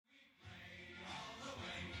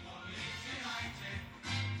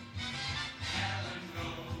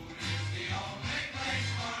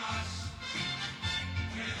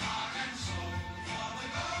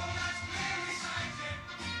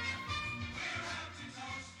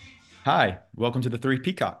Hi, welcome to the Three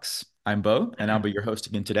Peacocks. I'm Bo, and I'll be your host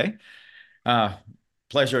again today. Uh,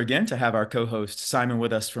 Pleasure again to have our co-host Simon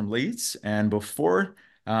with us from Leeds. And before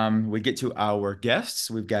we get to our guests,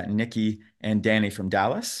 we've got Nikki and Dani from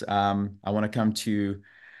Dallas. I want to come to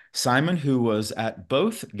Simon, who was at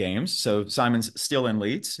both games. So Simon's still in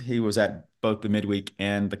Leeds. He was at both the midweek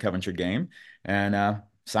and the Coventry game. And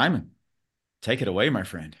Simon, take it away, my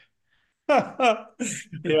friend. I'm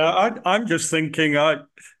just thinking I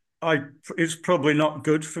it's probably not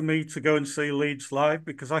good for me to go and see Leeds live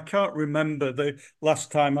because I can't remember the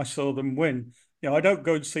last time I saw them win. I don't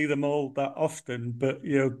go and see them all that often, but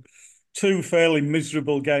two fairly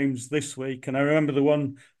miserable games this week, and I remember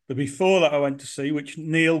the before that I went to see, which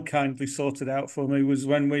Neil kindly sorted out for me, was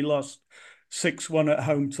when we lost 6-1 at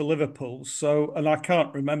home to Liverpool. So, and I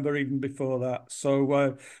can't remember even before that.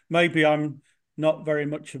 So maybe I'm not very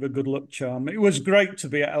much of a good luck charm. It was great to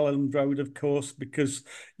be at Elland Road, of course, because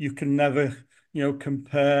you can never,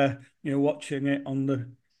 compare, watching it on the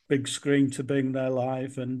big screen to being there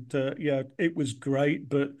live. And it was great,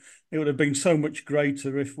 but it would have been so much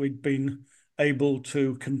greater if we'd been able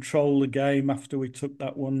to control the game after we took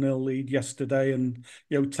that 1-0 lead yesterday and,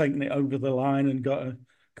 taken it over the line and got a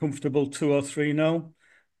comfortable 2 or 3-0.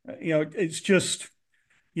 It's just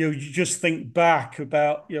you just think back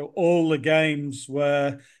about all the games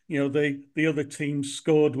where the other team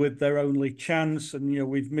scored with their only chance, and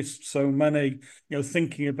we've missed so many.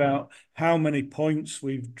 Thinking about how many points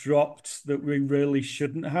we've dropped that we really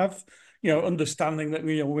shouldn't have. Understanding that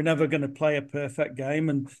we're never going to play a perfect game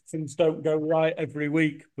and things don't go right every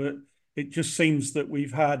week, but it just seems that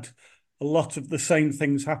we've had a lot of the same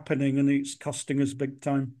things happening, and it's costing us big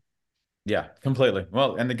time. Yeah, completely.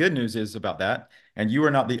 Well, and the good news is about that, and you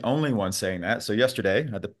were not the only one saying that. So yesterday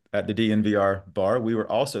at the DNVR bar, we were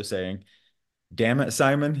also saying, "Damn it,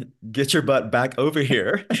 Simon, get your butt back over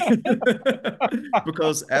here."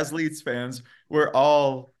 Because as Leeds fans, we're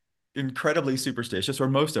all incredibly superstitious, or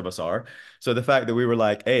most of us are. So the fact that we were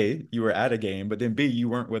like, A, you were at a game, but then B, you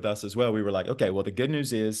weren't with us as well. We were like, okay, well, the good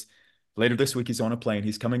news is later this week he's on a plane,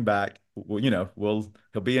 he's coming back. Well,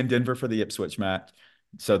 he'll be in Denver for the Ipswich match.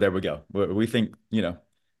 So there we go. We think,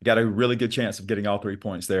 got a really good chance of getting all 3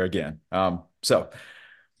 points there again. So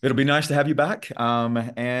it'll be nice to have you back.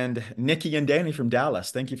 And Nikki and Dani from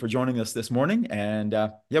Dallas, thank you for joining us this morning. And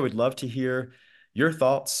yeah, we'd love to hear your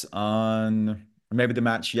thoughts on maybe the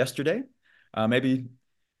match yesterday. Maybe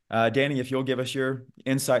Dani, if you'll give us your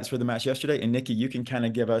insights for the match yesterday, and Nikki, you can kind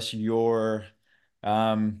of give us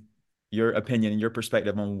um, your opinion and your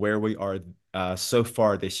perspective on where we are so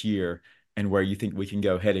far this year and where you think we can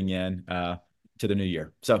go heading in to the new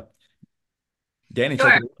year. So, Dani, take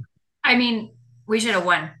Sure. it away. I mean, we should have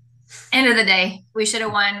won. End of the day, we should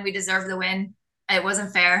have won. We deserved the win. It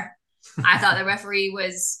wasn't fair. I thought the referee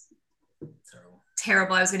was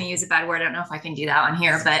terrible. I was going to use a bad word. I don't know if I can do that on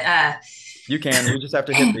here, but You can. We just have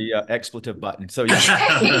to hit the expletive button. So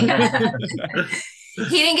yeah. he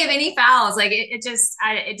didn't give any fouls. Like it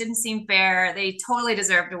didn't seem fair. They totally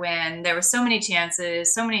deserved to win. There were so many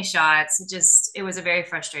chances, so many shots. It was a very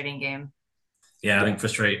frustrating game. Yeah, I think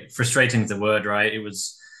frustrating is the word, right? It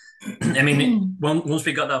was. I mean, once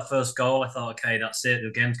we got that first goal, I thought, okay, that's it.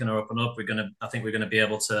 The game's going to open up. I think we're going to be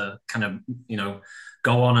able to kind of,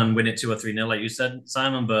 go on and win it 2 or 3-0, like you said,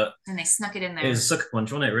 Simon. But And they snuck it in it there. was a sucker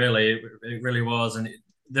punch, wasn't it? Really, it really was. And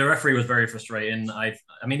the referee was very frustrating. I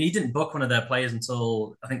mean, he didn't book one of their players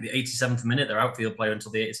until I think the 87th minute. Their outfield player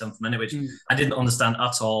until the 87th minute, which I didn't understand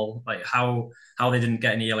at all. Like how they didn't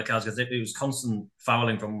get any yellow cards because it was constant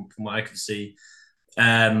fouling from what I could see.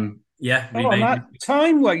 Yeah, we Oh, and made. that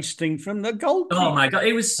time wasting from the Oh goalkeeper. my god,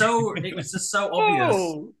 it was just so obvious.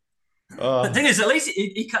 Oh, The uh, thing is, at least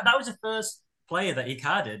that was the first player that he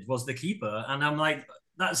carded was the keeper, and I'm like,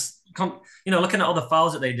 looking at all the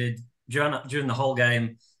fouls that they did during the whole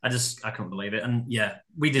game, I couldn't believe it. And yeah,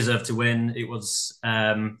 we deserved to win. It was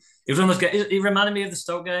almost it reminded me of the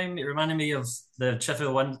Stoke game. It reminded me of the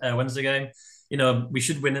Sheffield Wednesday game. We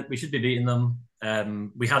should win it. We should be beating them.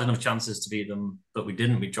 We had enough chances to beat them, but we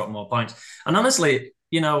didn't. We dropped more points. And honestly,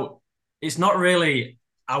 it's not really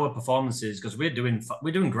our performances because we're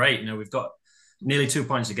doing great. We've got nearly 2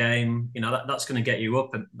 points a game. That's going to get you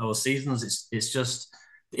up in those seasons. It's just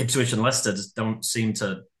Ipswich and Leicester just don't seem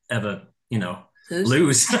to ever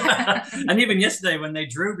lose. And even yesterday when they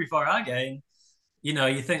drew before our game,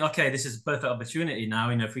 you think, okay, this is a perfect opportunity now.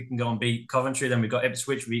 If we can go and beat Coventry, then we've got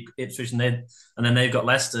Ipswich, and then they've got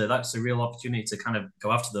Leicester. That's a real opportunity to kind of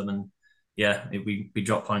go after them. And yeah, we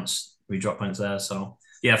drop points. We drop points there. So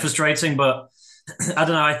yeah, frustrating, but I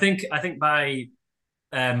don't know. I think by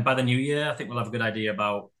the new year, I think we'll have a good idea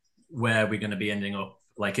about where we're going to be ending up.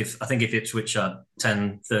 Like if I think if Ipswich are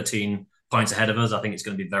 10, 13 points ahead of us, I think it's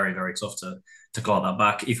going to be very, very tough to claw that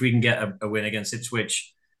back. If we can get a win against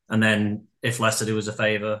Ipswich, and then if Leicester do us a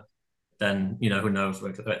favour, then who knows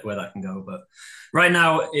where that can go. But right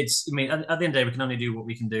now, I mean, at the end of the day, we can only do what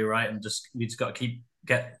we can do, right? And we just got to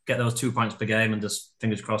get those 2 points per game, and just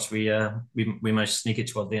fingers crossed we manage to sneak it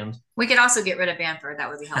towards the end. We could also get rid of Bamford. That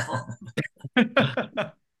would be helpful.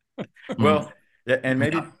 Well, yeah, and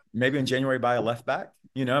maybe in January buy a left back.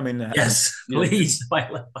 I mean, yes, please buy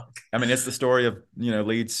a left back. I mean, it's the story of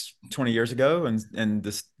Leeds 20 years ago, and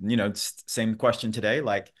this same question today.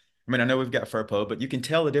 Like, I mean, I know we've got Firpo, but you can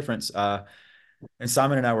tell the difference. And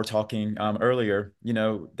Simon and I were talking earlier.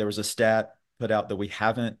 There was a stat put out that we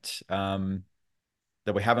haven't won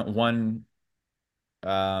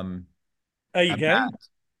A game.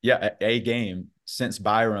 a game since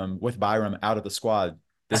with Byram out of the squad.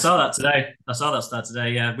 I saw that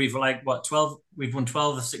today. Yeah, we've like what 12. We've won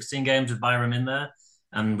 12 of 16 games with Byram in there,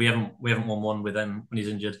 and we haven't won one with him when he's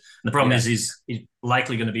injured. And the problem is he's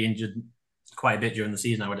likely going to be injured quite a bit during the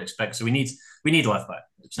season, I would expect. So we need left back.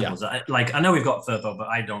 Simple as that. Like I know we've got Firpo, but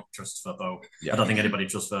I don't trust Firpo. I don't think anybody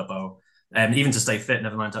trusts Firpo. Even to stay fit,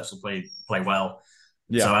 never mind to actually play well.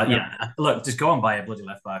 Yeah. So look, just go and buy a bloody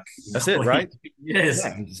left back. That's it, right? Yes.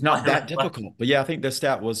 Yeah, it's not that difficult. But yeah, I think the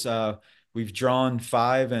stat was we've drawn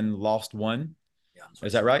 5 and lost 1. Yeah,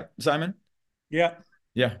 is that right, Simon? Yeah.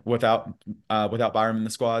 Yeah, without Byram in the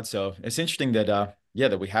squad. So it's interesting that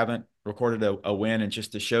that we haven't recorded a win, and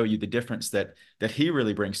just to show you the difference that he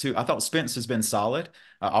really brings too. I thought Spence has been solid.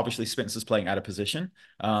 Obviously, Spence is playing out of position.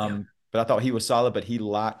 But I thought he was solid, but he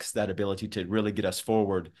lacks that ability to really get us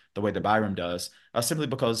forward the way that Byram does, simply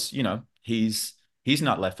because, he's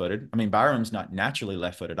not left-footed. I mean, Byram's not naturally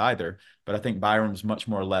left-footed either, but I think Byram's much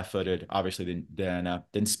more left-footed, obviously,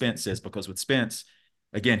 than Spence is, because with Spence,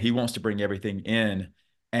 again, he wants to bring everything in.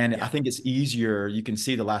 And I think it's easier. You can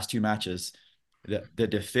see the last 2 matches, the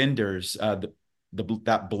defenders,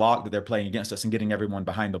 that block that they're playing against us and getting everyone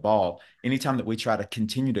behind the ball. Anytime that we try to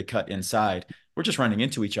continue to cut inside, we're just running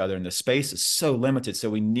into each other, and the space is so limited. So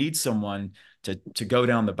we need someone to go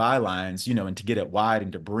down the bylines, and to get it wide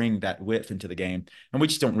and to bring that width into the game. And we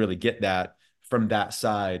just don't really get that from that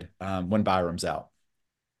side when Byram's out.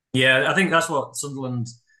 Yeah, I think that's what Sunderland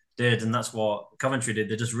did, and that's what Coventry did.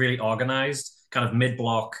 They're just really organised, kind of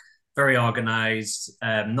mid-block, very organised,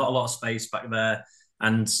 not a lot of space back there.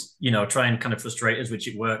 And, try and kind of frustrate us, which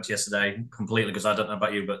it worked yesterday completely, because I don't know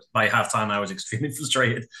about you, but by halftime I was extremely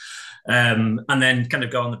frustrated. And then kind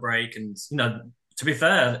of go on the break. And, to be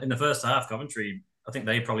fair, in the first half, Coventry, I think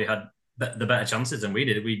they probably had the better chances than we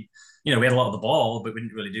did. We had a lot of the ball, but we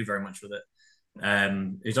didn't really do very much with it.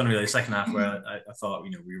 It was only really the second half where I thought,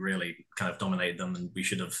 we really kind of dominated them, and we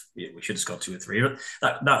should have scored 2 or 3.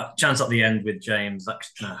 But that chance at the end with James,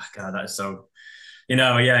 God, that is so.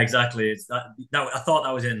 Yeah, exactly. It's that I thought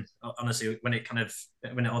that was in, honestly, when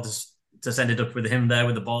it all just ended up with him there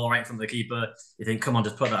with the ball right from the keeper. You think, come on,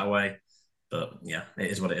 just put that away. But yeah,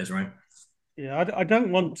 it is what it is, right? Yeah, I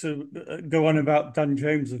don't want to go on about Dan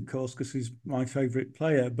James, of course, because he's my favourite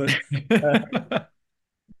player. But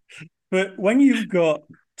but when you've got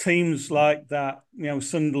teams like that,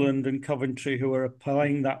 Sunderland and Coventry, who are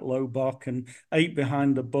playing that low block and 8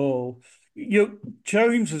 behind the ball,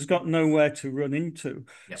 James has got nowhere to run into.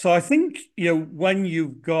 Yep. So I think when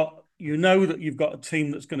you've got that you've got a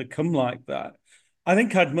team that's going to come like that, I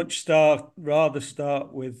think I'd rather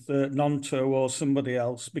start with Nonto or somebody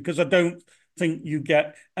else, because I don't think you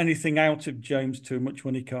get anything out of James too much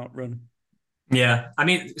when he can't run. Yeah, I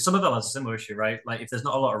mean, Somerville has a similar issue, right? Like if there's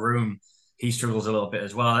not a lot of room, he struggles a little bit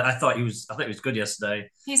as well. I thought he was good yesterday.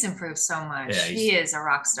 He's improved so much. Yeah, he is a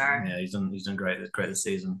rock star. Yeah, he's done great this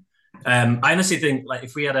season. I honestly think, like,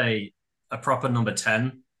 if we had a proper number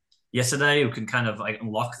 10 yesterday who can kind of like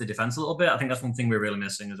unlock the defense a little bit, I think that's one thing we're really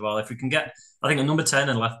missing as well. If we can get, I think, a number 10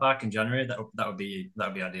 and left back in January, that would be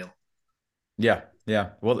ideal. Yeah.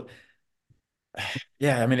 Well,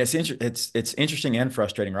 yeah. I mean, it's interesting and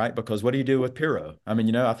frustrating, right? Because what do you do with Pirro? I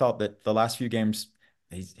mean, I thought that the last few games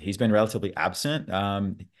he's been relatively absent.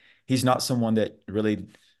 He's not someone that really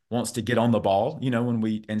wants to get on the ball,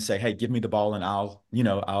 and say, hey, give me the ball and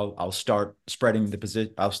I'll start spreading the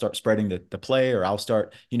position. I'll start spreading the play, or I'll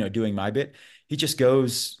start, doing my bit. He just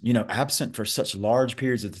goes, absent for such large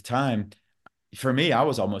periods of the time. For me, I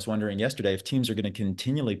was almost wondering yesterday if teams are going to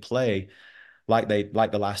continually play like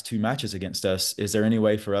the last 2 matches against us. Is there any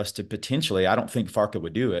way for us to potentially, I don't think Farka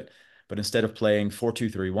would do it, but instead of playing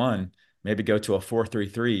 4-2-3-1, maybe go to a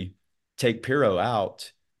 4-3-3, take Pirro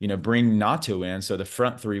out, bring Nato in. So the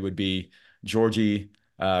front 3 would be Georgie,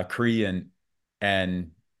 Cree,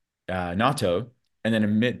 and Nato. and then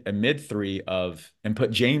a mid three of and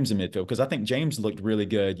put James in midfield because I think James looked really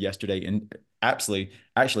good yesterday and absolutely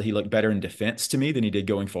actually he looked better in defense to me than he did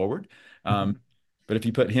going forward. Um, but if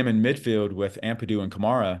you put him in midfield with Ampadu and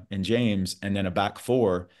Kamara and James and then a back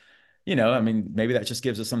four, I mean, maybe that just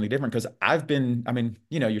gives us something different because I mean,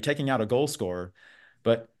 you're taking out a goal scorer,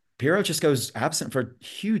 but Pirlo just goes absent for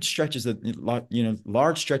huge stretches of,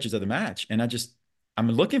 large stretches of the match. And I'm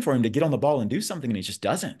looking for him to get on the ball and do something, and he just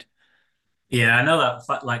doesn't. Yeah, I know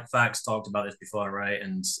that like Fax talked about this before, right?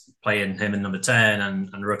 And playing him in number 10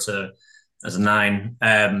 and Rutter as a nine.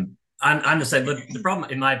 And the same, the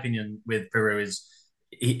problem, in my opinion, with Peru is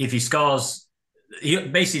if he scores, he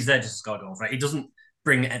basically is there just to score goals, right? He doesn't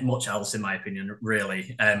bring much else, in my opinion, really.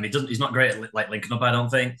 He doesn't. He's not great at like linking up. I don't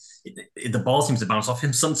think the ball seems to bounce off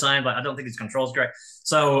him sometimes. Like I don't think his control's great.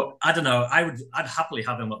 So I don't know. I'd happily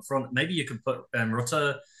have him up front. Maybe you could put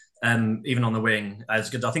Rutter even on the wing as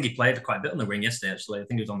good. I think he played quite a bit on the wing yesterday. Actually, I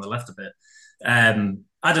think he was on the left a bit.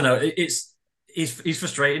 I don't know. He's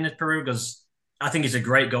frustrating at Peru because I think he's a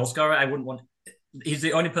great goal scorer. I wouldn't want. He's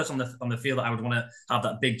the only person on the field that I would want to have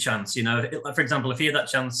that big chance. For example, if he had that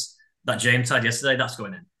chance that James had yesterday, that's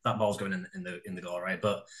going in. That ball's going in the goal, right?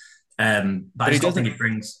 But I just don't think he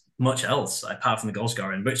brings much else apart from the goal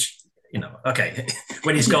scoring, which okay,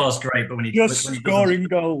 when he scores, great, but when he scoring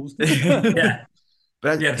goals, yeah.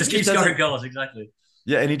 But just keep scoring goals, exactly.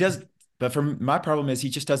 Yeah, and he does. But my problem is he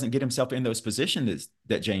just doesn't get himself in those positions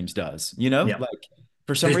that James does. Like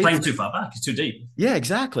for some reason he's playing too far back. He's too deep. Yeah,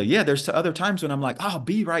 exactly. Yeah, there's other times when I'm like, oh,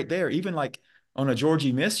 be right there. Even like on a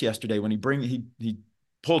Georgie miss yesterday when he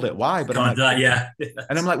pulled it wide, but I'm like, yeah.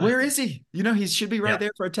 And I'm like, where is he? He should be right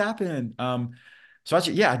there for a tap in. So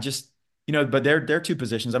but they're two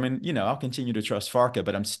positions. I mean, I'll continue to trust Farka,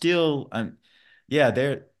 but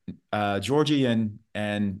they're Georgie and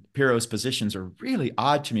Piro's positions are really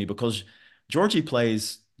odd to me because Georgie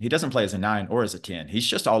he doesn't play as a 9 or as a 10. He's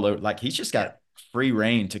just all over, like he's just got free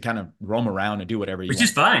reign to kind of roam around and do whatever he wants. Which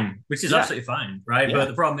is fine, which is absolutely fine, right? Yeah. But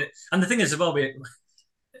the problem and the thing is as well,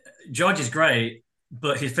 George is great,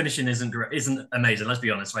 but his finishing isn't amazing. Let's be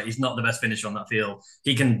honest, right? He's not the best finisher on that field.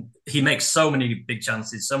 He makes so many big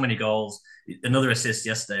chances, so many goals. Another assist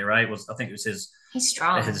yesterday, right? I think it was his. He's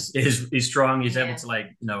strong. He's strong. He's able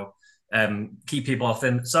to keep people off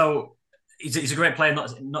him. So he's a great player.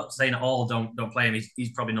 Not saying at all don't play him.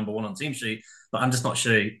 He's probably number 1 on the team sheet, but I'm just not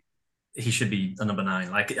sure he should be a number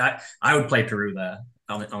 9. Like I would play Peru there.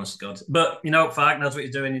 Honest to God. But Fark knows what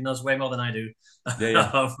he's doing. He knows way more than I do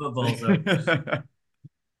of football. So.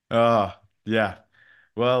 Yeah.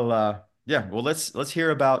 Well, yeah. Well, let's hear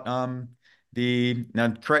about now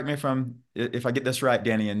correct me if I get this right,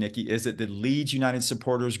 Dani and Niki. Is it the Leeds United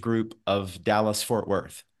supporters group of Dallas Fort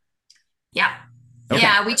Worth? Yeah. Okay.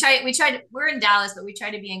 Yeah, we tried we're in Dallas, but we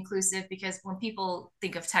try to be inclusive because when people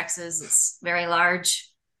think of Texas, it's very large.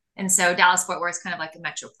 And so Dallas Fort Worth is kind of like a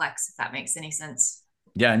metroplex, if that makes any sense.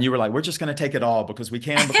 Yeah, and you were like, we're just going to take it all because we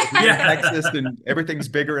can, because we're in Texas and everything's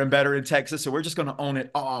bigger and better in Texas, so we're just going to own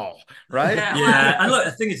it all, right? Yeah, and look,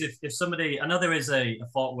 the thing is, if somebody, I know there is a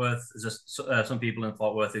Fort Worth, there's some people in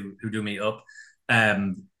Fort Worth who do meet up,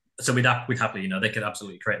 so we'd happily, they could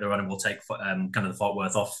absolutely create their own, and we'll take kind of the Fort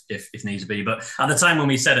Worth off if needs be. But at the time when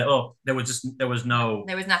we set it up, there was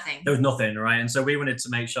nothing, right? And so we wanted to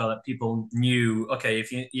make sure that people knew, okay,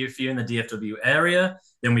 if you're in the DFW area,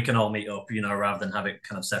 then we can all meet up, rather than have it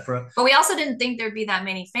kind of separate. But we also didn't think there'd be that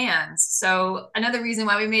many fans. So another reason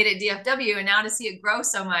why we made it DFW, and now to see it grow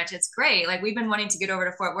so much, it's great. Like we've been wanting to get over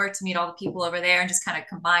to Fort Worth to meet all the people over there and just kind of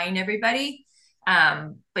combine everybody.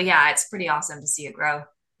 But yeah, it's pretty awesome to see it grow.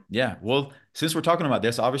 Yeah. Well, since we're talking about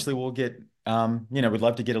this, obviously we'll get, we'd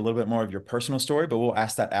love to get a little bit more of your personal story, but we'll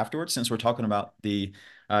ask that afterwards since we're talking about the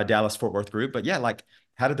Dallas Fort Worth group. But yeah, like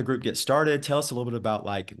how did the group get started? Tell us a little bit about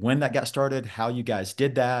like when that got started, how you guys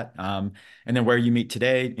did that, and then where you meet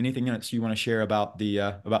today. Anything else you want to share about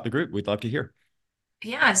the group? We'd love to hear.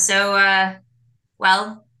 Yeah. So,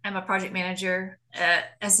 well, I'm a project manager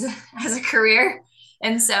as a career,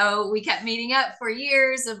 and so we kept meeting up for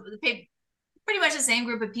years of pretty much the same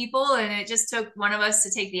group of people, and it just took one of us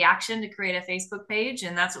to take the action to create a Facebook page,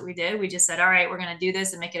 and that's what we did. We just said, all right, we're going to do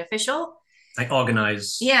this and make it official. Like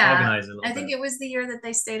organize a little bit. I think it was the year that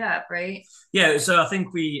they stayed up, right? Yeah, so I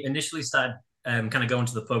think we initially started kind of going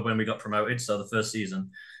to the pub when we got promoted, so the first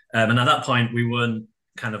season. And at that point, we weren't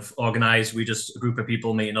kind of organized. We just a group of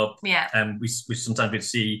people meeting up. Yeah. We sometimes we'd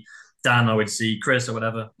see Dan or we'd see Chris or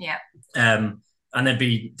whatever. Yeah. And there'd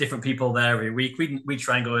be different people there every week. We'd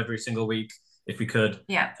try and go every single week if we could.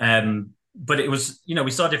 Yeah. But it was,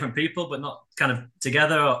 we saw different people, but not kind of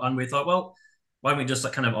together. And we thought, well, why don't we just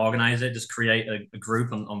like kind of organize it, just create a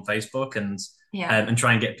group on Facebook and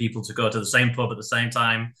try and get people to go to the same pub at the same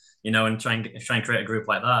time, and try and create a group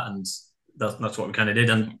like that. And that's what we kind of did.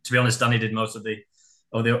 And to be honest, Dani did most of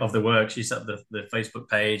the work. She set up the Facebook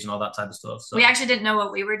page and all that type of stuff. So we actually didn't know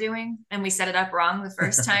what we were doing, and we set it up wrong the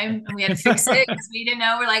first time, and we had to fix it because we didn't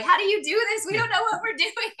know. We're like, how do you do this? We don't know what we're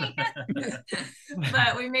doing.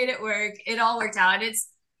 But we made it work. It all worked out.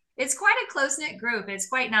 It's quite a close-knit group. It's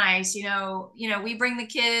quite nice. We bring the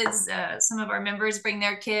kids. Some of our members bring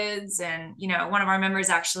their kids, and one of our members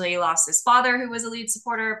actually lost his father, who was a Leeds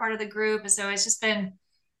supporter, part of the group. So it's just been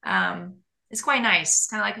it's quite nice. It's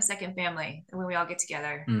kind of like a second family when we all get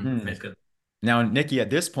together. It's good. Now, Niki, at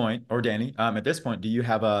this point, or Dani, at this point, do you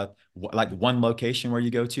have one location where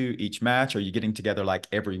you go to each match? Or are you getting together like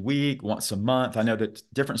every week, once a month? I know that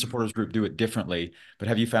different supporters group do it differently, but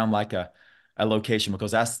have you found like a location?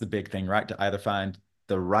 Because that's the big thing, right? To either find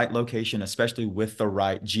the right location, especially with the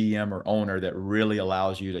right GM or owner that really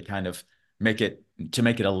allows you to kind of make it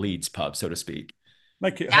a Leeds pub, so to speak.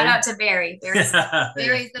 Shout out to Barry. Barry's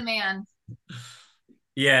the man.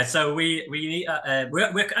 Yeah, so we're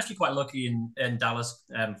actually quite lucky in Dallas,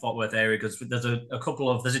 Fort Worth area, because there's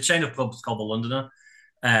a chain of pubs called the Londoner,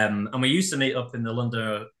 and we used to meet up in the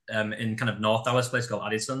Londoner in kind of North Dallas, place called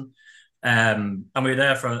Addison, and we were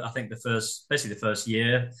there for I think the first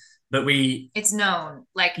year. But it's known,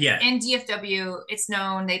 like in DFW, it's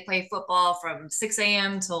known they play football from 6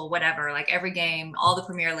 a.m. till whatever, like every game, all the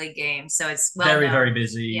Premier League games. So it's very, very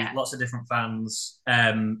busy, lots of different fans.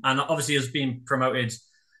 And obviously as being promoted,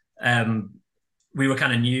 we were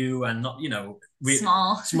kind of new and not,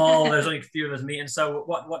 small. There's only a few of us meeting. So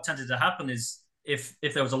what tended to happen is if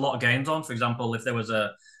there was a lot of games on, for example, if there was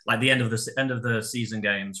the end of the season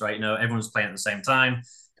games, right? Everyone's playing at the same time.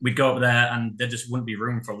 We'd go up there and there just wouldn't be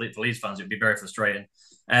room for Leeds fans. It'd be very frustrating.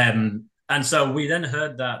 And so we then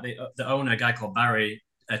heard that the owner, a guy called Barry,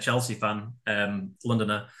 a Chelsea fan,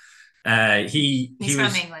 Londoner, he's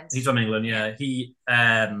from England. He's from England, yeah.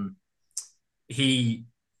 He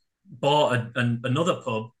bought another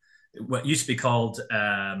pub, what used to be called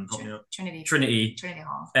Trinity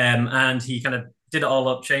Hall. And he kind of did it all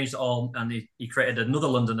up, changed it all, and he created another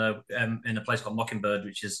Londoner in a place called Mockingbird,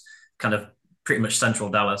 which is kind of pretty much central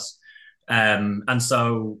Dallas. And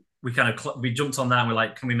so we jumped on that and we're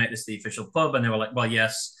like, can we make this the official pub? And they were like, well,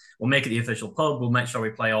 yes, we'll make it the official pub. We'll make sure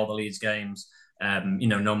we play all the Leeds games,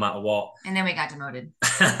 no matter what. And then we got demoted.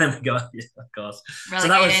 And then we got, of course.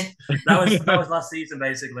 Relegated. So that was last season,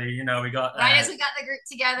 basically. We got right as we got the group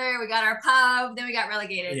together, we got our pub, then we got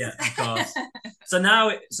relegated. Yeah, of course. So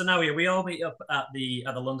now we all meet up at the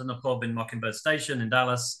Londoner pub in Mockingbird Station in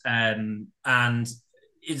Dallas, and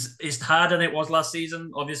it's harder than it was last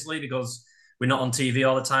season, obviously, because we're not on TV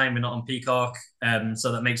all the time. We're not on Peacock,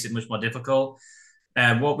 so that makes it much more difficult.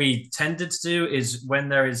 What we tended to do is when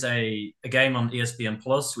there is a game on ESPN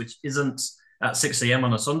Plus, which isn't at 6 a.m.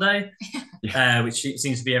 on a Sunday, which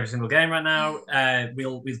seems to be every single game right now,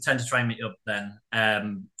 we'll tend to try and meet up then.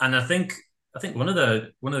 And I think one of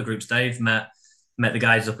the groups, Dave, met the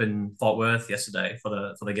guys up in Fort Worth yesterday for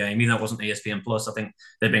the game. Even though it wasn't ESPN Plus, I think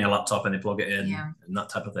they bring a laptop and they plug it in and that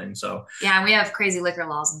type of thing. So yeah, we have crazy liquor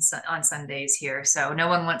laws on Sundays here, so no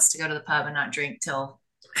one wants to go to the pub and not drink till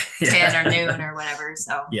 10 or noon or whatever.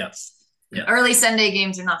 So early Sunday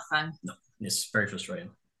games are not fun. No, it's very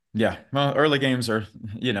frustrating. Yeah, well, early games are,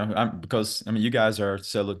 because you guys are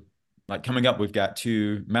so. Like coming up, we've got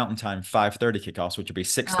 2 Mountain Time 5:30 kickoffs, which would be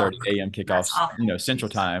 6:30 a.m. kickoffs, Central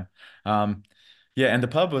Time. And the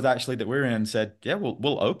pub was actually that we're in said, yeah,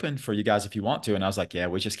 we'll open for you guys if you want to. And I was like, yeah,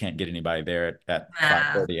 we just can't get anybody there at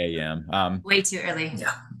 5:30 a.m. Way too early.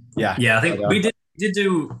 Yeah. I think we did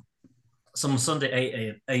do some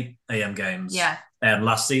Sunday 8 a.m. games.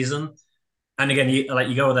 Last season. And again, you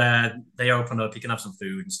go there, they open up, you can have some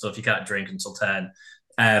food and stuff. You can't drink until 10.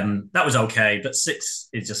 That was okay, but 6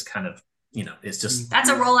 is just kind of, it's just that's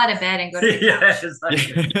a roll out of bed and go to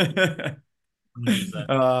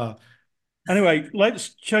Anyway,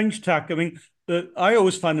 let's change tack. I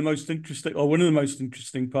always find the most interesting, or one of the most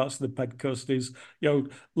interesting parts of the podcast is,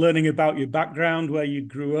 learning about your background, where you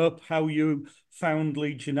grew up, how you found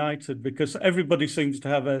Leeds United, because everybody seems to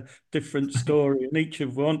have a different story, and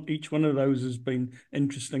each one of those has been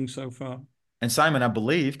interesting so far. And Simon, I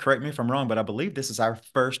believe, correct me if I'm wrong, but I believe this is our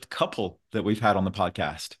first couple that we've had on the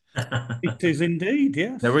podcast. It is indeed,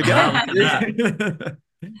 yes. There we go.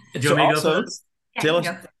 So also, tell us,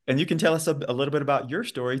 and you can tell us a little bit about your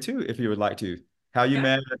story too, if you would like to. How you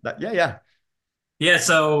met?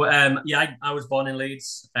 So I was born in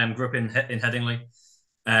Leeds, grew up in Headingley.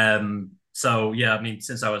 So yeah, I mean,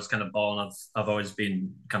 since I was kind of born, I've always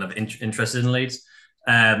been kind of interested in Leeds.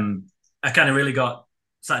 I kind of really got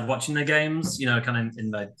started watching the games, kind of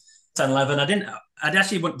in my 10, 11. I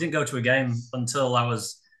actually didn't go to a game until I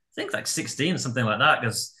was, I think, like 16 or something like that.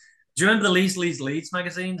 Because do you remember the Leeds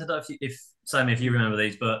magazines? I don't know if Simon, if you remember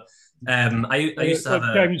these, but I used to have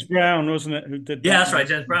a James Brown, wasn't it, who did yeah, that that's right, one?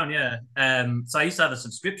 James Brown. Yeah. So I used to have a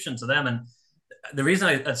subscription to them, and the reason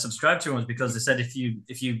I subscribed to them was because they said if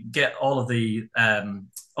you get all the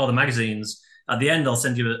magazines at the end, they'll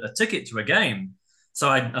send you a ticket to a game. So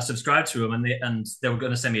I subscribed to them, and they were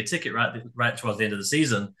going to send me a ticket right towards the end of the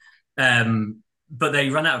season. But they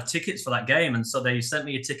ran out of tickets for that game, and so they sent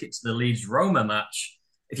me a ticket to the Leeds Roma match.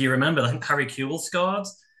 If you remember, I think Harry Kewell scored.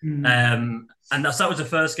 And that was the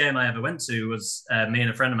first game I ever went to. Was me and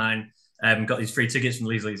a friend of mine got these free tickets from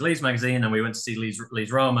Leeds magazine, and we went to see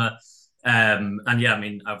Leeds Roma. And yeah, I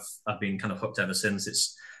mean, I've been kind of hooked ever since.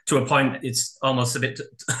 It's to a point, it's almost a bit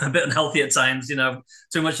unhealthy at times.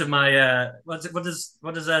 Too much of my what does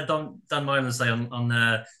Dan Moylan say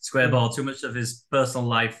on Square Ball? Too much of his personal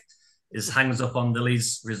life hangs up on the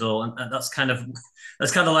Leeds result, and that's kind of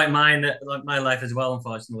like my life as well.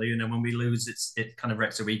 Unfortunately, when we lose, it kind of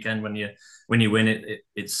wrecks a weekend. When you win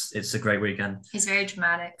it's a great weekend. He's very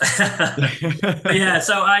dramatic. But yeah,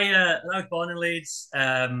 so I was born in Leeds,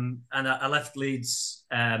 and I left Leeds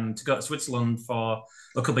to go to Switzerland for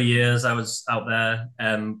a couple of years. I was out there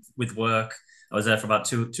with work. I was there for about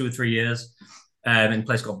two or 3 years in a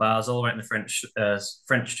place called Basel, right in the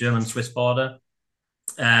French German Swiss border.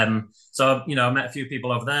 So I met a few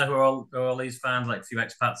people over there who are all Leeds fans, like a few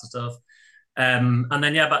expats and stuff. And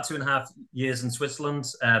then about 2.5 years in Switzerland,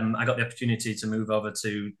 I got the opportunity to move over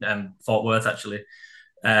to Fort Worth actually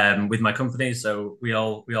with my company. So we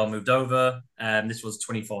all moved over. This was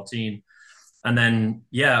 2014, and then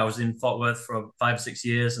I was in Fort Worth for 5 or 6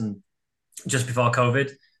 years, and just before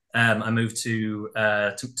COVID, I moved to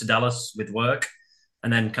Dallas with work.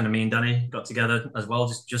 And then kind of me and Dani got together as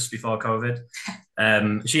well, just before COVID.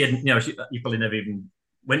 She had, you probably never even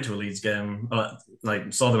went to a Leeds game, or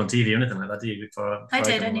like saw them on TV or anything like that, did you? I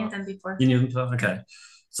did. I knew them before. You knew them before? Okay.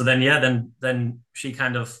 So then she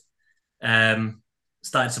kind of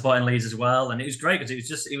started supporting Leeds as well, and it was great because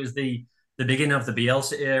it was the beginning of the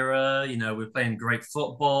Bielsa era. We were playing great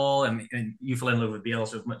football, and you fell in love with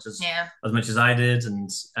Bielsa as much as I did, and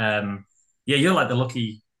you're like the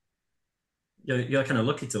lucky. You're kind of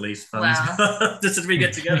lucky to Leeds fans. Wow. Just as we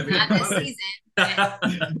get together. Not this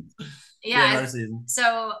season. Yeah. Season.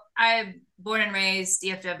 So I'm born and raised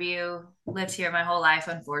DFW, lived here my whole life,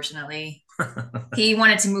 unfortunately. He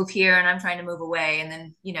wanted to move here and I'm trying to move away. And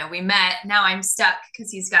then, we met. Now I'm stuck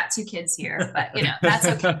because he's got 2 kids here. But, that's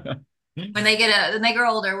okay. When they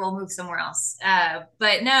grow older, we'll move somewhere else.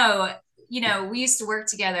 But no, we used to work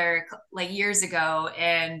together like years ago,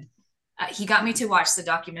 and he got me to watch the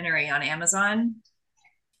documentary on Amazon,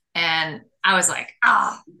 and I was like,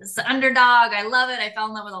 it's the underdog. I love it. I fell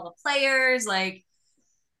in love with all the players.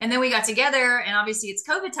 And then we got together, and obviously it's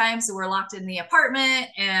COVID time. So we're locked in the apartment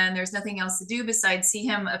and there's nothing else to do besides see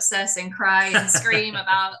him obsess and cry and scream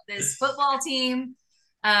about this football team.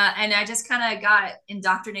 And I just kind of got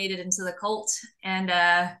indoctrinated into the cult, and,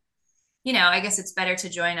 I guess it's better to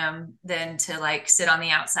join them than to sit on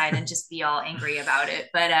the outside and just be all angry about it.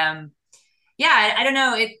 But, I don't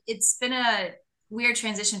know. It's been a weird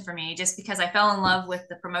transition for me just because I fell in love with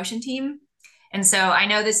the promotion team. And so I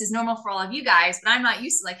know this is normal for all of you guys, but I'm not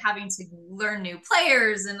used to having to learn new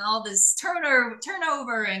players and all this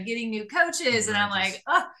turnover and getting new coaches. And I'm like,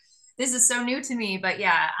 this is so new to me. But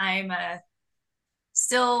I'm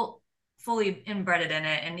still fully embedded in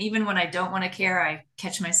it. And even when I don't want to care, I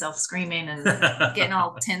catch myself screaming and getting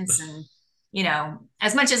all tense. And,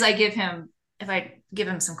 as much as if I give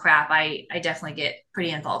him some crap, I definitely get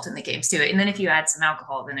pretty involved in the games too. And then if you add some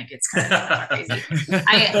alcohol, then it gets kind of crazy.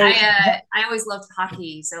 I always loved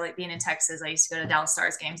hockey. So being in Texas, I used to go to Dallas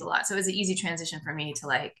Stars games a lot. So it was an easy transition for me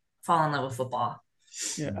to fall in love with football.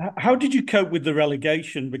 Yeah. How did you cope with the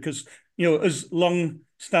relegation? Because, as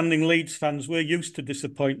long-standing Leeds fans, we're used to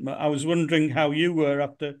disappointment. I was wondering how you were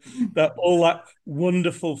after all that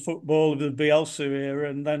wonderful football of the Bielsa era,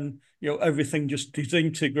 and then, everything just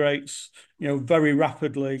disintegrates, very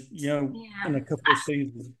rapidly, in a couple of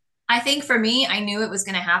seasons. I think for me, I knew it was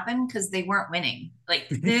going to happen because they weren't winning.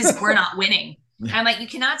 We're not winning. I'm like, you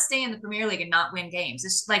cannot stay in the Premier League and not win games.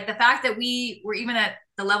 It's the fact that we were even at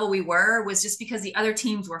the level we were was just because the other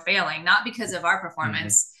teams were failing, not because of our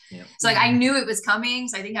performance. Mm-hmm. Yep. So I knew it was coming.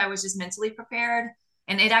 So I think I was just mentally prepared.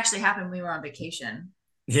 And it actually happened when we were on vacation.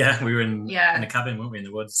 Yeah, we were in Yeah. a cabin, weren't we, in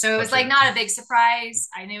the woods? So it was like watching. not a big surprise.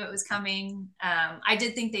 I knew it was coming. I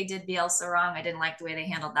did think they did Bielsa wrong. I didn't like the way they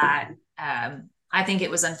handled that. I think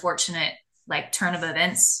it was unfortunate, like turn of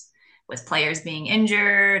events with players being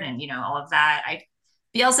injured and all of that.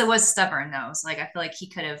 Bielsa was stubborn though, so like I feel like he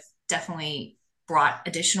could have definitely brought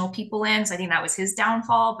additional people in. So I think that was his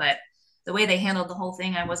downfall. But the way they handled the whole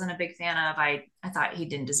thing, I wasn't a big fan of. I thought he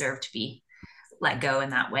didn't deserve to be let go in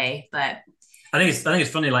that way. But I think it's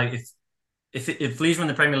funny. Like if Leeds were in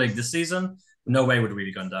the Premier League this season, no way would we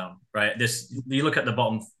be going down. Right? This you look at the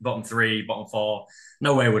bottom three, bottom four.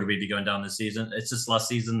 No way would we be going down this season. It's just last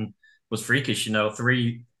season was freakish.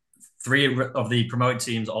 Three of the promoted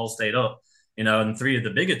teams all stayed up. And three of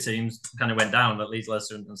the bigger teams kind of went down. At Leeds,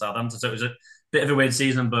 Leicester, and Southampton. So it was a bit of a weird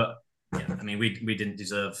season, but yeah, I mean, we didn't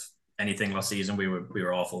deserve anything last season. We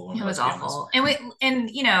were awful. It was awful, and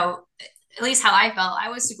at least how I felt, I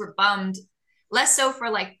was super bummed. Less so for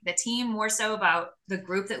like the team, more so about the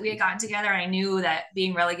group that we had gotten together. I knew that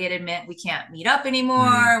being relegated meant we can't meet up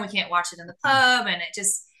anymore. We can't watch it in the pub. And it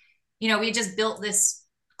just, we just built this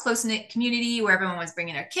close knit community where everyone was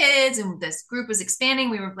bringing their kids and this group was expanding.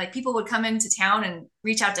 We were like, people would come into town and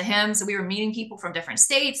reach out to him. So we were meeting people from different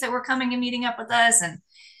states that were coming and meeting up with us. And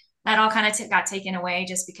that all kind of got taken away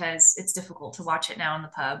just because it's difficult to watch it now in the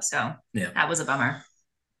pub. So that was a bummer.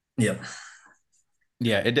 Yep.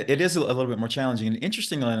 Yeah, it is a little bit more challenging. And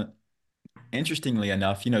interestingly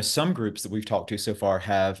enough, some groups that we've talked to so far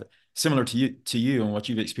have, similar to you and what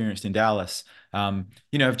you've experienced in Dallas,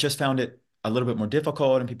 have just found it a little bit more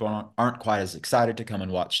difficult, and people aren't quite as excited to come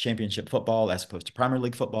and watch championship football as opposed to Premier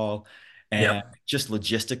League football. And just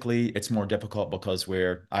logistically, it's more difficult because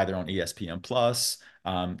we're either on ESPN Plus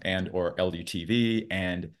and or LUTV,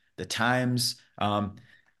 and the times.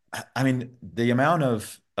 I mean, the amount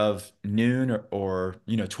of noon or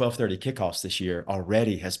 12:30 kickoffs this year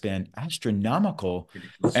already has been astronomical.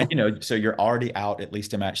 Ridiculous. And so you're already out at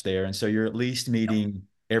least a match there. And so you're at least meeting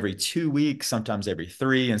every 2 weeks, sometimes every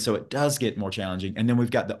three. And so it does get more challenging. And then we've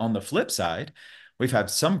got on the flip side, we've had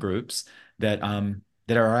some groups that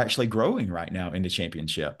are actually growing right now in the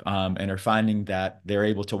championship, and are finding that they're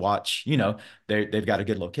able to watch, they've got a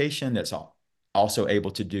good location that's also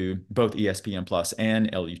able to do both ESPN Plus and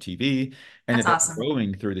LUTV, and That's that they're awesome.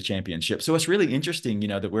 growing through the championship. So it's really interesting,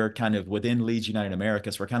 that we're kind of within Leeds United America.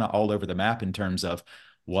 So we're kind of all over the map in terms of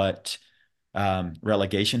what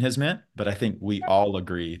relegation has meant. But I think we all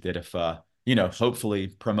agree that if, hopefully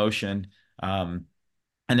promotion, and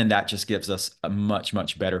then that just gives us a much,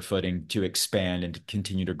 much better footing to expand and to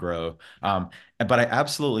continue to grow. But I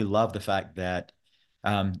absolutely love the fact that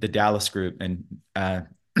the Dallas group and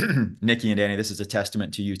Niki and Dani, this is a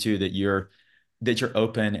testament to you too, that you're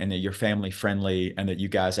open and that you're family friendly and that you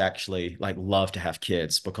guys actually like love to have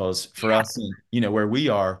kids, because for us, where we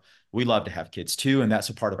are, we love to have kids too. And that's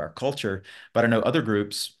a part of our culture. But I know other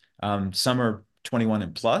groups, some are 21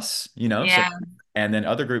 and plus, so, and then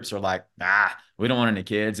other groups are like, we don't want any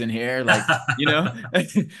kids in here. Like,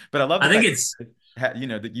 but I love I think it's,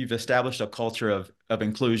 that you've established a culture of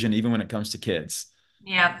inclusion, even when it comes to kids.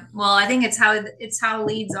 Yeah. Well, I think it's how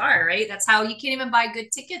Leeds are, right? That's how you can't even buy good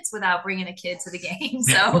tickets without bringing a kid to the game.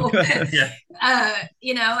 So,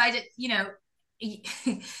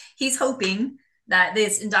 he's hoping that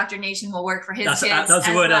this indoctrination will work for his kids. That's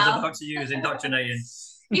the word I was about to use, indoctrinating.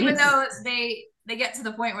 Even though they get to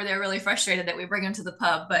the point where they're really frustrated that we bring them to the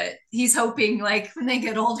pub, but he's hoping like when they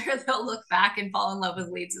get older, they'll look back and fall in love with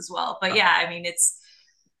Leeds as well. But yeah, I mean, it's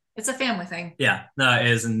a family thing. Yeah, no, it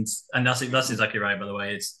is, and that's exactly right. By the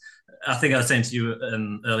way, I think I was saying to you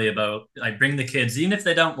earlier about like bring the kids, even if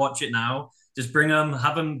they don't watch it now, just bring them,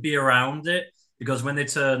 have them be around it, because when they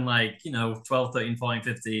turn 12, 13, 14,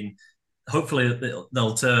 15, hopefully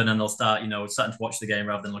they'll turn and they'll start starting to watch the game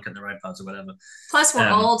rather than look at their iPads or whatever. Plus we're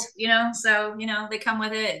old, so they come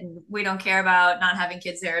with it, and we don't care about not having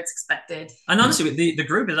kids there. It's expected. And honestly, the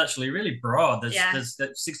group is actually really broad. There's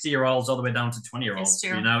 60-year-olds all the way down to 20-year-olds.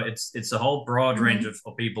 It's a whole broad range of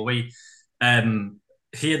people. We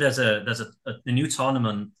here there's a new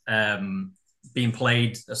tournament being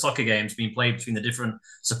played, soccer games being played between the different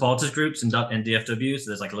supporters groups in DFW.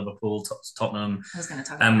 So there's like Liverpool, Tottenham. I was going to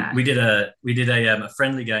talk about that. We did a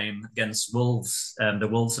friendly game against Wolves, the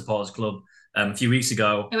Wolves supporters club, a few weeks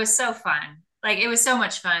ago. It was so fun. Like, it was so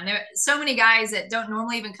much fun. There were so many guys that don't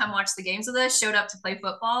normally even come watch the games with us showed up to play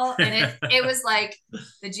football. And it was like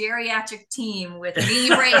the geriatric team with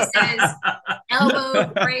knee braces,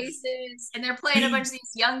 elbow braces, and they're playing a bunch of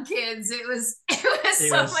these young kids. It was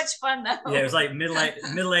so much fun though. Yeah, it was like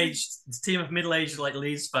middle-aged team of middle-aged like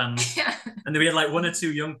Leeds fans, Yeah. and then we had like one or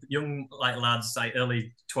two young like lads like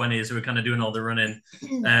early 20s who were kind of doing all the running,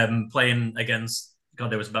 playing against. God,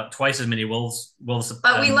 there was about twice as many Wolves.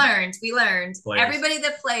 But we learned. Players. Everybody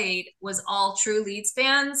that played was all true Leeds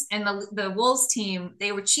fans, and the Wolves team,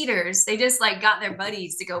 they were cheaters. They just like got their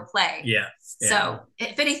buddies to go play. Yeah. So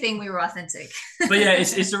if anything, we were authentic. But yeah,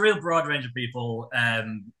 it's a real broad range of people.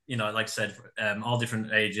 Like I said, all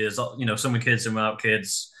different ages. Some with kids, some without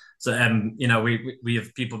kids. So we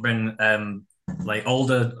have people bring like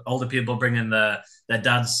older people bringing their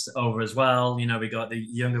dads over as well. We got the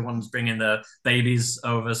younger ones bringing their babies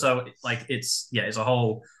over. So like it's a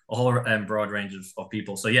whole broad range of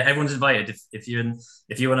people. So yeah, everyone's invited. If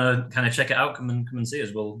you want to kind of check it out, come and see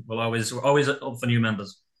us. We're always up for new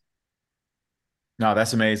members. No,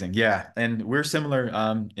 that's amazing. Yeah. And we're similar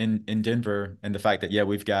in Denver, and the fact that, yeah,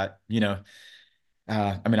 we've got,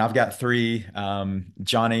 I mean, I've got three.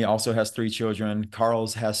 Johnny also has three children.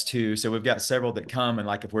 Carl's has two. So we've got several that come, and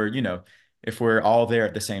like if we're all there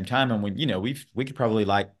at the same time, and we could probably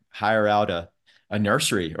like hire out a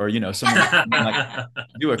nursery, or someone like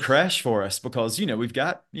do a crash for us, because we've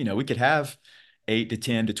got we could have 8 to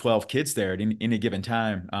 10 to 12 kids there at any given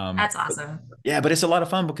time. That's awesome. Yeah, but it's a lot of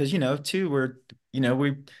fun because too,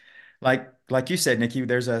 we like you said, Nikki,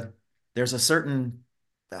 there's a certain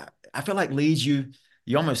I feel like Leeds, you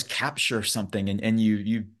almost capture something, and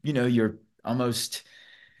you're almost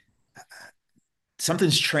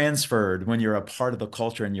something's transferred when you're a part of the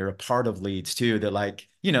culture and you're a part of Leeds too, that like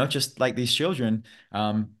just like these children,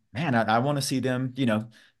 man, I want to see them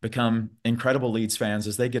become incredible Leeds fans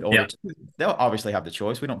as they get older. Yeah. They'll obviously have the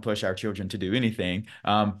choice. We don't push our children to do anything,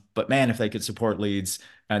 but man, if they could support Leeds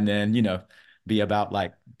and then be about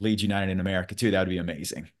like Leeds United in America too, that would be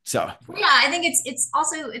amazing. So yeah, I think it's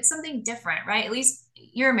also it's something different, right? At least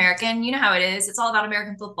you're American, you know how it is. It's all about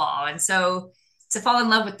American football, and so to fall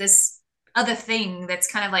in love with this other thing that's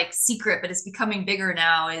kind of like secret, but it's becoming bigger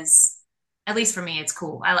now, is, at least for me, it's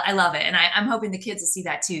cool. I love it, and I'm hoping the kids will see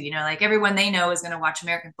that too. Like everyone they know is going to watch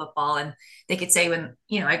American football, and they could say, when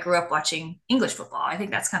I grew up watching English football. I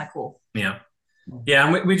think that's kind of cool. Yeah,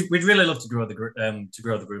 and we'd really love to grow the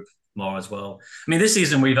group more as well. I mean, this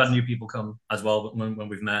season we've had new people come as well. When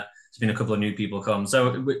we've met, there's been a couple of new people come,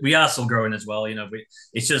 so we are still growing as well.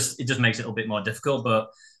 It just makes it a little bit more difficult. But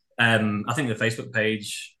I think the Facebook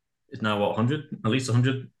page is now 100, at least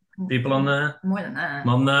 100 people on there. More than that.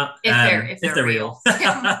 More than that. If they're real.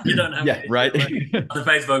 You don't know. Yeah, right. On the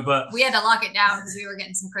Facebook, but we had to lock it down because we were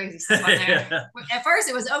getting some crazy stuff on there. Yeah. At first,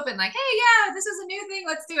 it was open, like, "Hey, yeah, this is a new thing.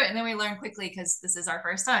 Let's do it." And then we learned quickly, because this is our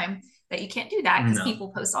first time, that you can't do that because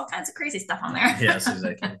people post all kinds of crazy stuff on there. Yes,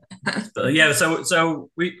 exactly. But yeah, so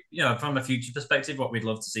we, from a future perspective, what we'd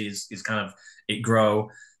love to see is kind of it grow.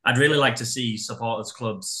 I'd really like to see supporters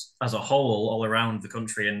clubs as a whole, all around the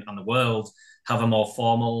country and the world, have a more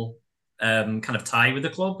formal kind of tie with the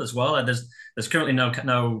club as well. And there's currently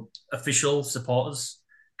no official supporters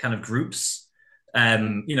kind of groups.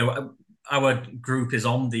 Our group is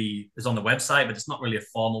on the website, but it's not really a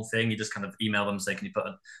formal thing. You just kind of email them, say, "Can you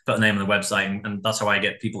put a name on the website?" And that's how I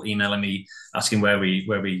get people emailing me asking where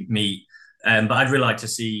we meet. But I'd really like to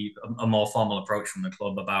see a more formal approach from the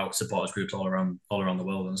club about supporters groups all around the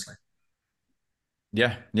world, honestly.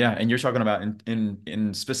 Yeah, and you're talking about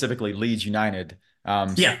in specifically Leeds United.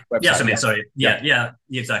 Yeah. Website. Yes, I mean, sorry. Yeah,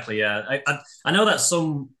 exactly. Yeah, I know that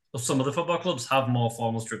some other football clubs have more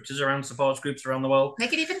formal structures around supporters groups around the world. They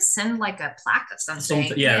could even send like a plaque of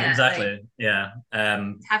something. Yeah, exactly. Like, yeah.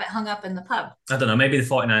 Have it hung up in the pub. I don't know. Maybe the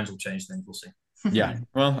 49ers will change things. We'll see. Yeah.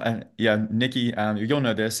 Well, Nikki, you'll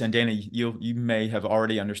know this, and Dani, you may have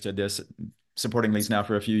already understood this, supporting Leeds now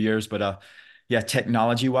for a few years, but yeah,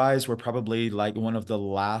 technology wise, we're probably like one of the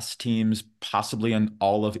last teams possibly in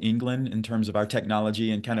all of England in terms of our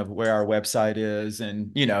technology and kind of where our website is,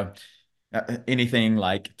 and anything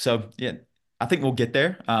like, so yeah, I think we'll get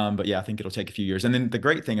there. But yeah, I think it'll take a few years. And then the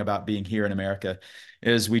great thing about being here in America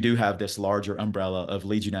is we do have this larger umbrella of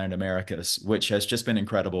Leeds United Americas, which has just been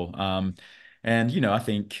incredible. And I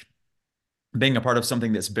think being a part of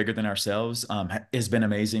something that's bigger than ourselves has been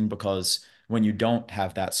amazing, because when you don't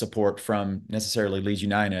have that support from necessarily Leeds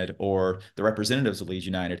United or the representatives of Leeds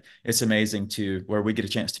United, it's amazing where we get a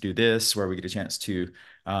chance to do this, where we get a chance to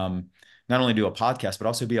not only do a podcast, but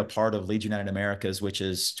also be a part of Leeds United Americas, which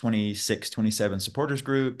is 26, 27 supporters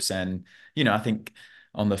groups. And, I think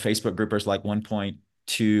on the Facebook group, there's like 1.2,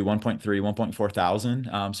 1.3, 1.4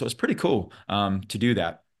 thousand. So it's pretty cool to do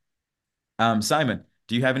that. Simon,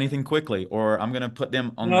 Do you have anything quickly, or I'm going to put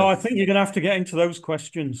them on No, the. I think you're going to have to get into those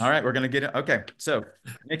questions. All right, we're going to get it. Okay. So,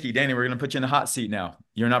 Niki, Dani, we're going to put you in the hot seat now.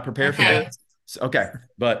 You're not prepared for Okay. this. Okay.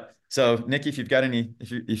 But so, Niki, if you've got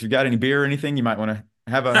any beer or anything, you might want to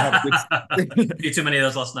have a good. Be too many of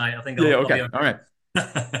those last night. I think Yeah, I'll okay. be All right. So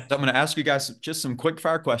I'm going to ask you guys just some quick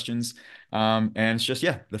fire questions. And it's just,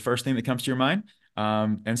 the first thing that comes to your mind.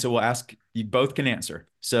 And so we'll ask, you both can answer.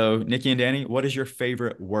 So Niki and Dani, what is your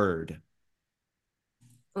favorite word?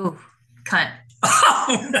 Ooh, cunt.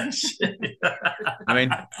 Oh, shit. I mean,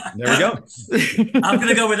 there we go. I'm going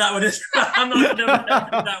to go with that one. I'm not going to do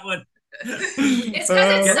that one. It's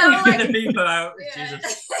because it's so Get like... the beeper out. Yeah.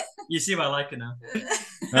 Jesus. You see why I like it now.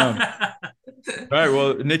 All right.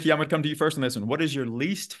 Well, Niki, I'm going to come to you first on this one. What is your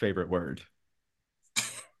least favorite word?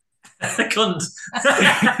 Cunt.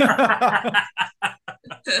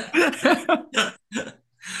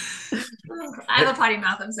 I have a potty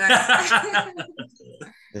mouth. I'm sorry.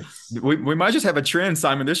 We might just have a trend,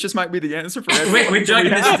 Simon. This just might be the answer for everyone. We're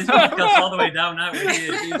dragging this podcast all the way down now.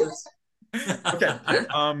 Jesus. Okay.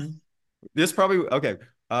 This probably okay.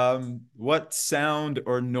 What sound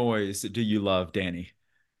or noise do you love, Dani?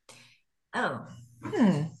 Oh.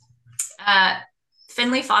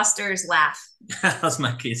 Finley Foster's laugh. That's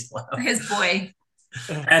my kid's laugh. His boy.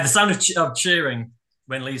 The sound of cheering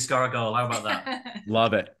when Lee score a goal. How about that?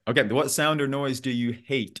 Love it. Okay. What sound or noise do you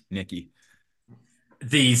hate, Niki?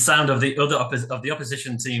 The sound of the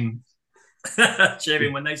opposition team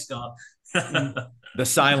cheering when they score. The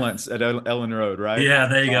silence at Ellen Road, right? Yeah,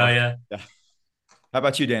 there you go. Yeah. How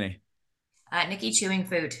about you, Dani? Niki chewing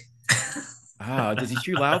food. Does he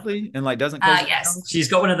chew loudly and like doesn't close yes. She's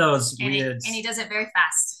got one of those weird. And he does it very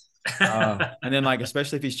fast. And then like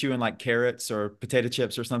especially if he's chewing like carrots or potato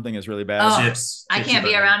chips or something is really bad. Oh, chips. I can't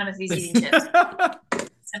be around him if he's eating chips.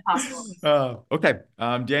 It's impossible. Okay.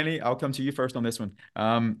 Dani, I'll come to you first on this one.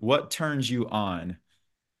 What turns you on?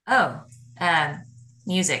 Oh,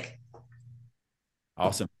 music.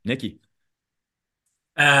 Awesome. Niki.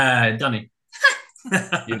 Dani.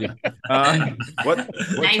 What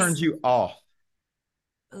Nice. turns you off?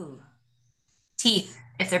 Ooh. Teeth.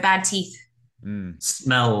 If they're bad teeth.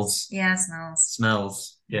 Smells. Yeah, smells.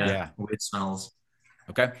 Smells. Yeah. Yeah. Weird smells.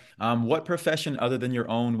 Okay. What profession other than your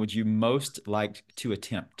own would you most like to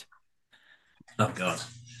attempt? Oh God.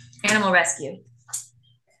 Animal rescue.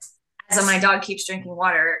 So my dog keeps drinking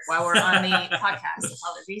water while we're on the podcast.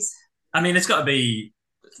 Apologies. I mean, it's got to be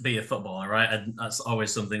a footballer, right? And that's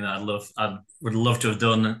always something that I would love to have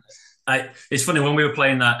done. It's funny when we were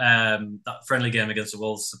playing that friendly game against the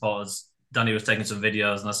Wolves supporters. Dani was taking some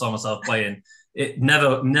videos, and I saw myself playing. It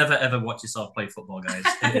never ever watch yourself play football, guys.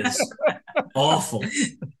 It is awful.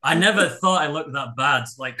 I never thought I looked that bad,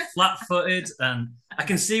 like flat-footed, and I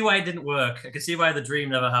can see why it didn't work. I can see why the dream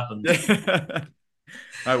never happened.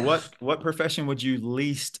 All right, what profession would you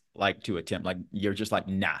least like to attempt? Like you're just like,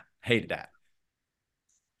 nah, hated that.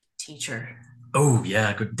 Teacher. Oh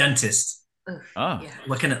yeah, good dentist. Oof, yeah.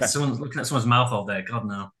 Looking at someone's mouth all day. God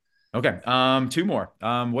no. Okay. Two more.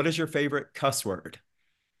 What is your favorite cuss word?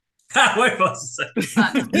 Wait, what's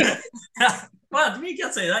Well, you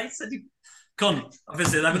can't say that. You said you cunt.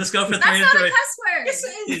 Obviously, I'm going to go for That's 3 and not 3. a cuss word. Yes,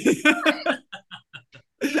 it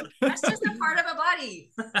is. That's just a part of a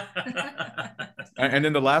body. And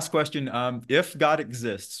then the last question, if God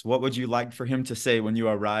exists, what would you like for him to say when you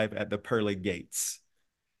arrive at the pearly gates?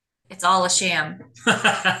 It's all a sham.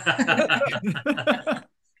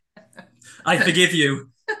 I forgive you.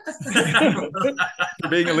 For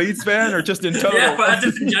being a Leeds fan or just in total? Yeah, but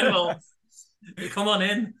just in general. Come on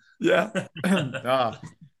in. Yeah. Well,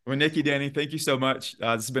 Niki, Dani, thank you so much. This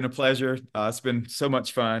has been a pleasure. It's been so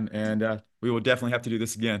much fun, and we will definitely have to do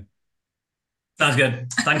this again. Sounds good.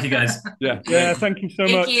 Thank you, guys. Yeah, thank you so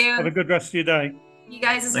Thank much. you. Have a good rest of your day. You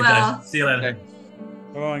guys as Thanks, well. guys. See you later.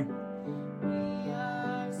 Okay. Bye.